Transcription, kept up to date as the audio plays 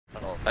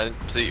I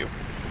didn't see you.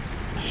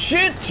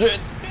 Shit!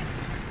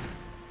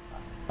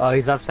 Oh,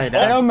 he's upside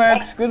down. Hello,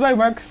 Mercs. Goodbye,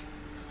 Mercs.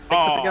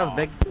 Something else,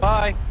 big.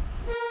 Bye.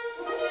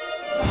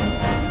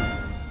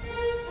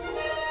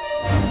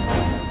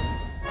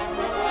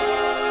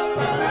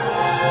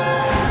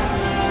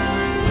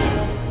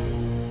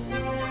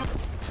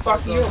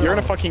 Fuck you. You're in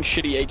a fucking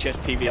shitty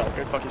HSTV. I'll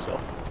go fuck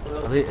yourself.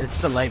 It's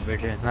the light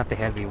version, it's not the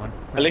heavy one.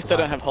 At least I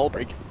don't have hull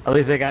break. At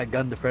least I got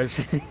gun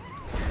defense.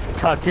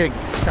 top tier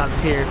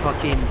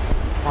fucking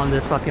on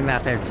this fucking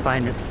map and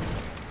find us.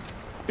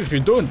 If you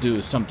don't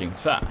do something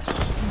fast,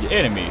 the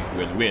enemy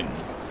will win.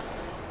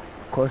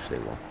 Of course they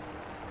will.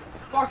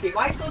 Sparky,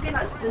 why are you still getting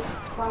that Sis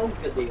 12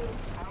 video?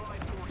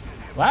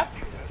 What?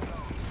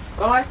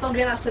 Why am I still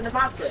getting that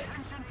cinematic?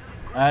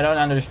 I don't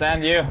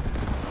understand you.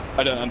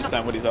 I don't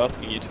understand what he's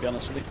asking you, to be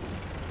honest with you.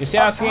 You see,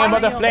 asking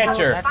about the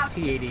Fletcher. That's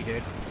T80,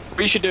 dude.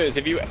 What you should do is,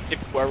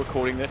 if we're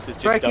recording this, is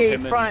just Sparky, dub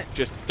him front. and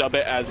just dub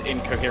it as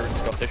incoherent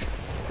Scottish.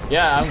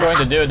 Yeah, I'm going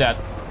to do that.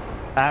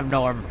 I have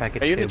no armor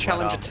package. Are you in the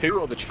Challenger 2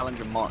 or the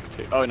Challenger Mark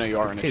 2? Oh no, you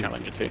are in a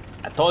Challenger 2.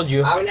 I told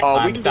you. Oh,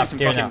 we can do top some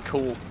tier fucking now.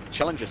 cool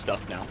Challenger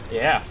stuff now.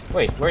 Yeah.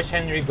 Wait, where's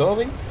Henry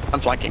going?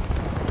 I'm flanking.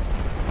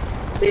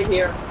 Same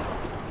here.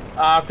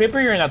 Creeper,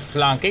 you're not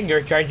flanking.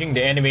 You're charging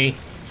the enemy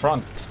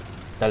front.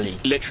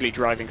 Literally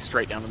driving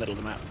straight down the middle of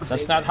the map.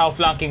 That's not how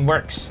flanking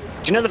works.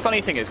 Do you know the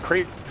funny thing is,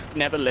 Creep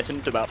never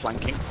listened about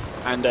flanking,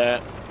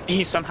 and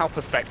he somehow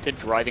perfected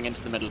driving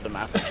into the middle of the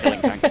map and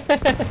killing tanks.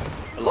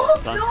 A lot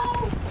of the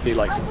time. He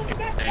likes it.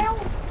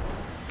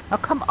 Oh,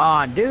 come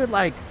on, dude.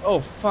 Like, Oh,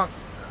 fuck.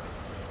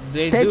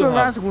 They saber do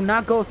rounds have... will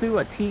not go through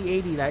a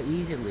T80 that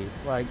easily.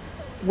 Like,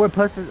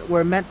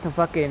 we're meant to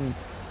fucking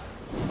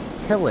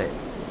kill it.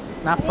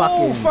 Not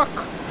fucking... Oh, fuck.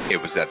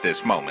 It was at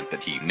this moment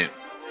that he knew.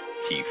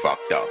 He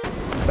fucked up.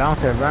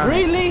 Bounce it around.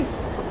 Really?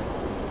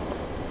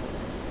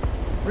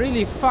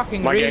 Really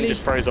fucking My really? game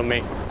just froze on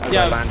me as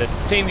Yeah, I landed.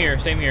 Same here,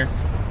 same here.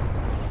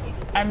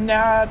 I'm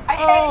not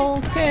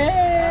okay.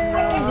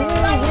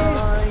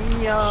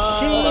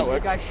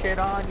 Shit. Got shit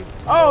on.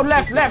 Oh,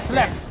 left.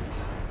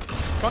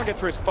 Can't get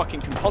through his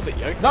fucking composite,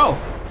 yo. No.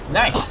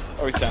 Nice.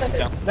 Oh, he's down, he's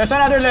down. There's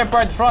another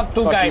leopard front.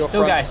 Two Fuck, guys, you're two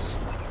front. guys.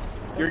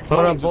 Your Hold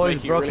on, exhaust boys,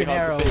 is making it really broken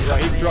hard to arrow.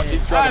 see. Right,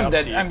 he's driving I'm up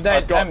dead, to you. I'm dead,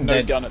 I've got I'm no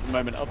dead. gun at the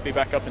moment. I'll be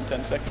back up in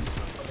 10 seconds.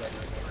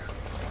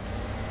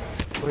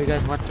 What do you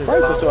guys want to Why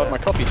does I still have my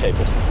coffee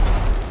table?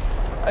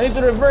 I need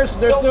to reverse.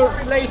 There's no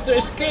place to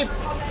escape.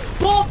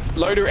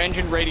 Loader,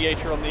 engine,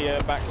 radiator on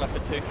the back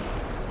leopard too.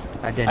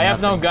 I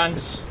have no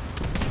guns.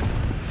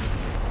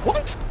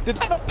 What? Did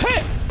that not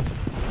hit?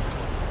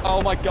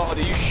 Oh my god,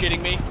 are you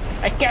shitting me?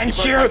 I can't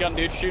You broke my shoot. gun,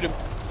 dude. Shoot him.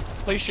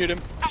 Please shoot him.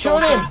 Shoot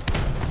him.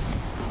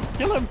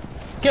 Kill him.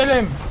 Kill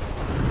him.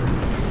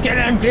 Kill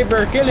him,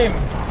 Creeper. Kill him. I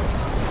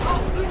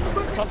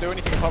can't do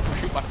anything apart from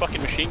shoot my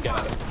fucking machine gun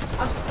at him.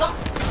 I'm stuck.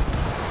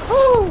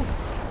 Woo.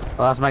 I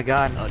lost my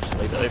gun. I'll just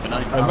leave it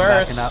overnight.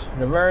 Reverse. backing up.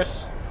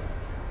 Reverse.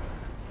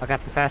 I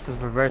got the fastest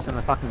reverse in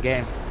the fucking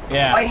game.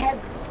 Yeah. My head.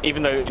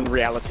 Even though in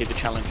reality the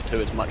Challenger 2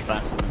 is much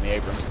faster than the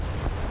Abrams.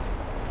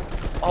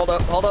 Hold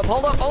up, hold up,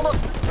 hold up, hold up!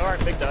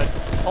 Alright, big died.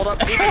 Hold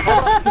up, Ethan,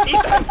 hold up!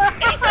 Ethan!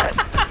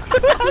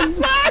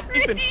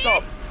 Ethan,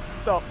 stop!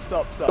 Stop.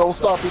 Don't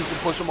stop, Ethan.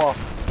 Push him off.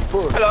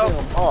 Push him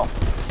off.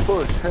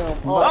 Push him off.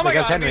 Oh my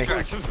god, Henry.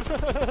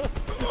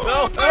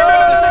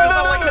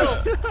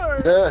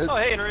 Yes. Oh,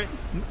 hey, Henry.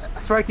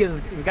 Sparky,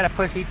 we gotta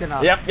push Ethan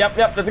off. Yep.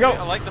 Let's go.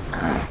 I like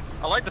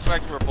the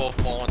fact that we're both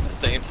falling at the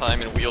same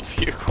time in wheeled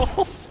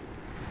vehicles,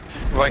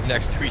 right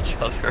next to each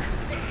other.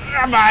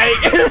 Bye.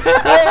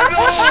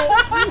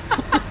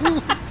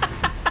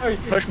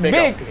 Push Big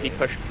Big. off because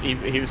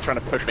he was trying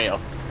to push me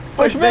off.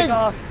 Push Big me.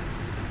 off.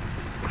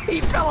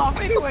 He fell off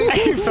anyway.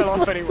 He fell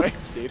off anyway,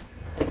 dude.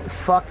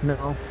 Fuck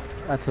no.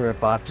 That's a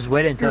rip off. Just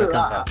wait until it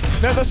comes out.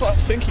 No, that's what I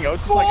was thinking. I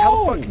was just like,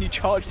 how the fuck can you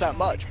charge that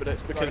much? But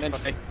it's because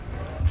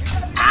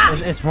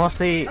It's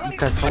mostly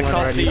because someone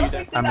can't see already.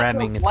 you. I'm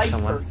ramming into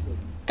someone.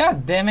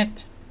 God damn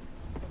it.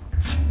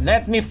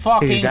 Let me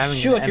fucking driving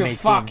shoot an you M18.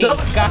 fucking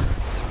god.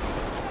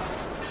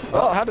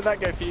 Oh, how did that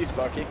go for you,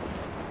 Sparky?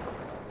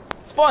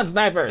 Spawn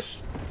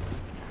snipers.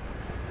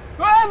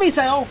 Ah,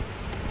 missile.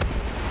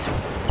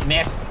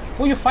 Missed.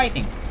 Who you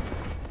fighting?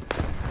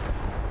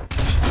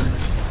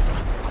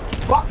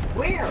 What?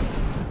 Where?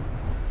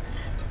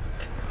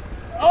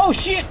 Oh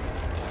shit.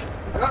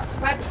 I got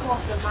sniped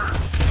across the map.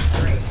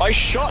 I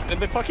shot and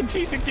the fucking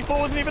T-64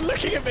 wasn't even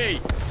looking at me!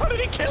 How did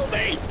he kill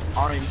me?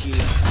 RNG.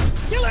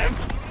 Kill him!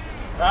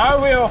 I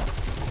will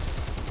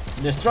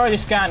destroy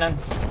this cannon.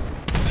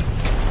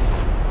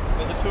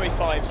 There's a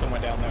 2A5 somewhere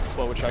down there as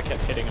well, which I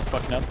kept hitting and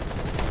fucking up.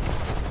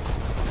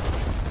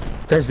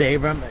 There's the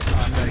Abram.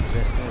 I'm not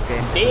existing.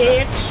 Okay.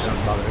 Bitch.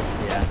 Don't bother.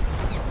 Yeah.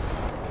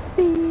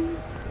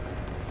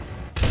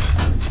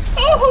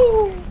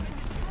 Oh.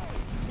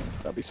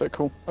 That'd be so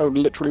cool. I would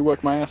literally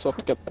work my ass off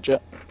to get that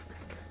jet.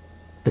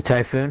 The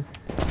Typhoon.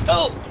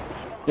 Oh.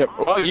 Yep,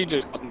 well you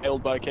just got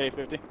nailed by a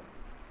K-50.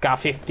 Got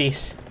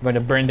 50s. I'm gonna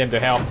burn them to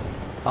hell.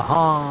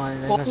 Aha.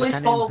 Hopefully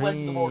Smaller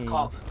wins the World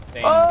Cup.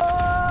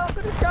 Oh,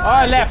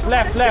 left.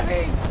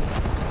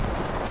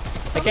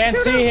 I can't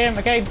see him.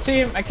 I can't see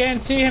him. I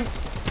can't see him.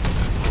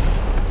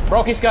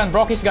 Broke his gun.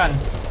 Broke his gun.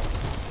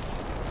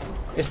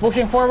 He's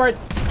pushing forward.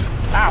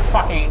 Ah,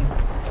 fucking.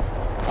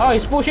 Oh,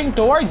 he's pushing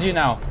towards you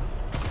now.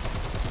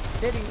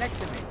 Sitting next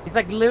to me. He's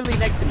like literally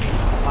next to me.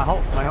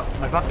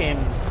 My fucking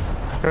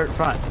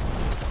front.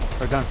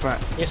 Or gun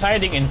front. He's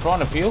hiding in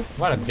front of you.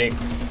 What a dick.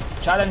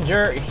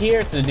 Challenger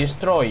here to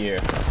destroy you.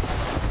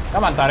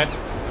 Come on, turret.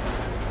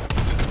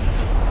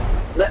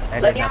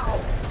 Let me out.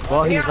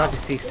 Well, he's about to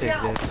see six,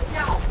 dude.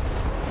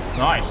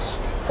 Nice.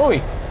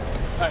 Oi.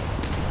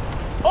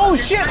 Oh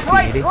shit!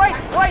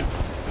 Right!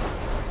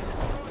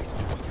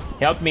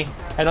 Help me.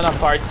 I don't have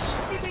parts.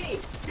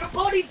 Your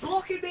body's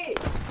blocking me.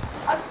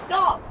 I'm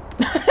stuck.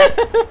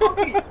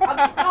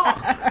 I'm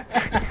stuck.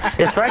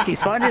 It's Sparky,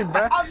 spawn in,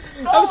 bro. I'm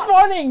stuck. I'm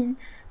spawning!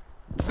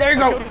 There you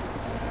go!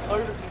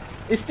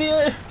 Is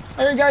still...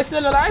 Are you guys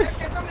still alive?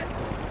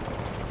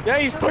 Yeah,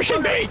 he's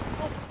pushing me!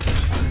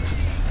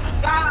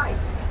 Die.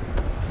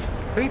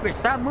 Creeper,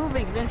 stop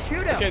moving, then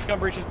shoot him! Okay, his gun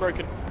breach is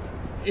broken.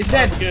 He's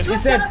dead!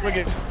 He's dead! We're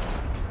good.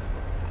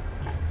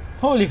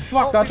 Holy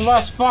fuck, that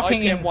was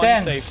fucking IPM1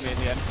 intense! saved me in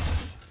the end.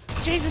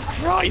 Jesus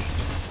Christ!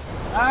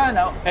 Ah,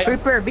 no. Hey,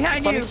 Creeper,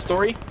 behind funny you!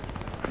 story.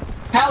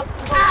 Help.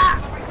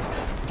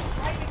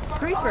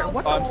 Creeper,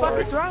 what I'm the fuck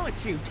sorry. is wrong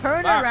with you?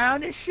 Turn Ah.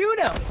 around and shoot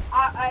him!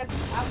 I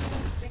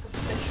think a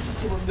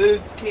position to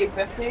remove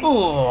K50.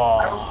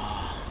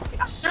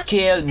 Ooh.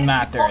 Skill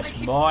matters,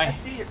 boy.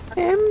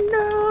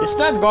 No. Is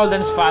that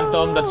Golden's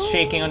Phantom that's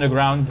shaking on the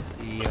ground?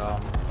 Yeah.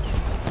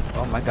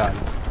 Oh my god.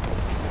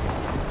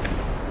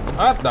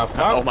 What the Oh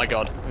fuck? my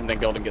god. And then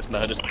Golden gets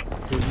murdered.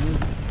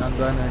 I'm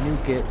gonna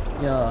nuke it.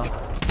 Yeah.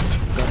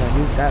 Gonna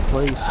nuke that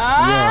place.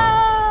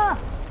 Ah!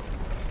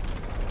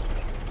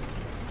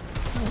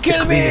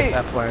 Kill Yeah. me!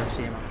 That's why I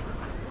see him.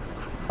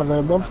 But I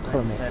love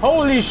Kermit.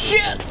 Holy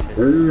shit!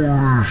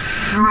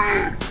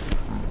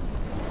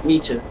 Me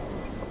too.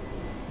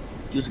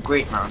 He was a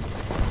great man.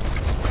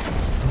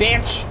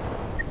 Bitch!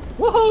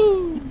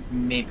 Woohoo!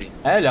 Maybe.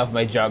 I love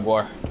my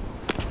Jaguar.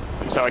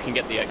 So I can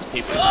get the XP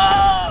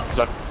because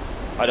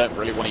I don't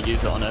really want to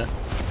use it on a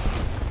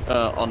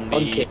on the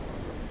Okay.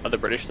 other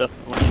British stuff.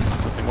 I want to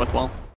use something worthwhile.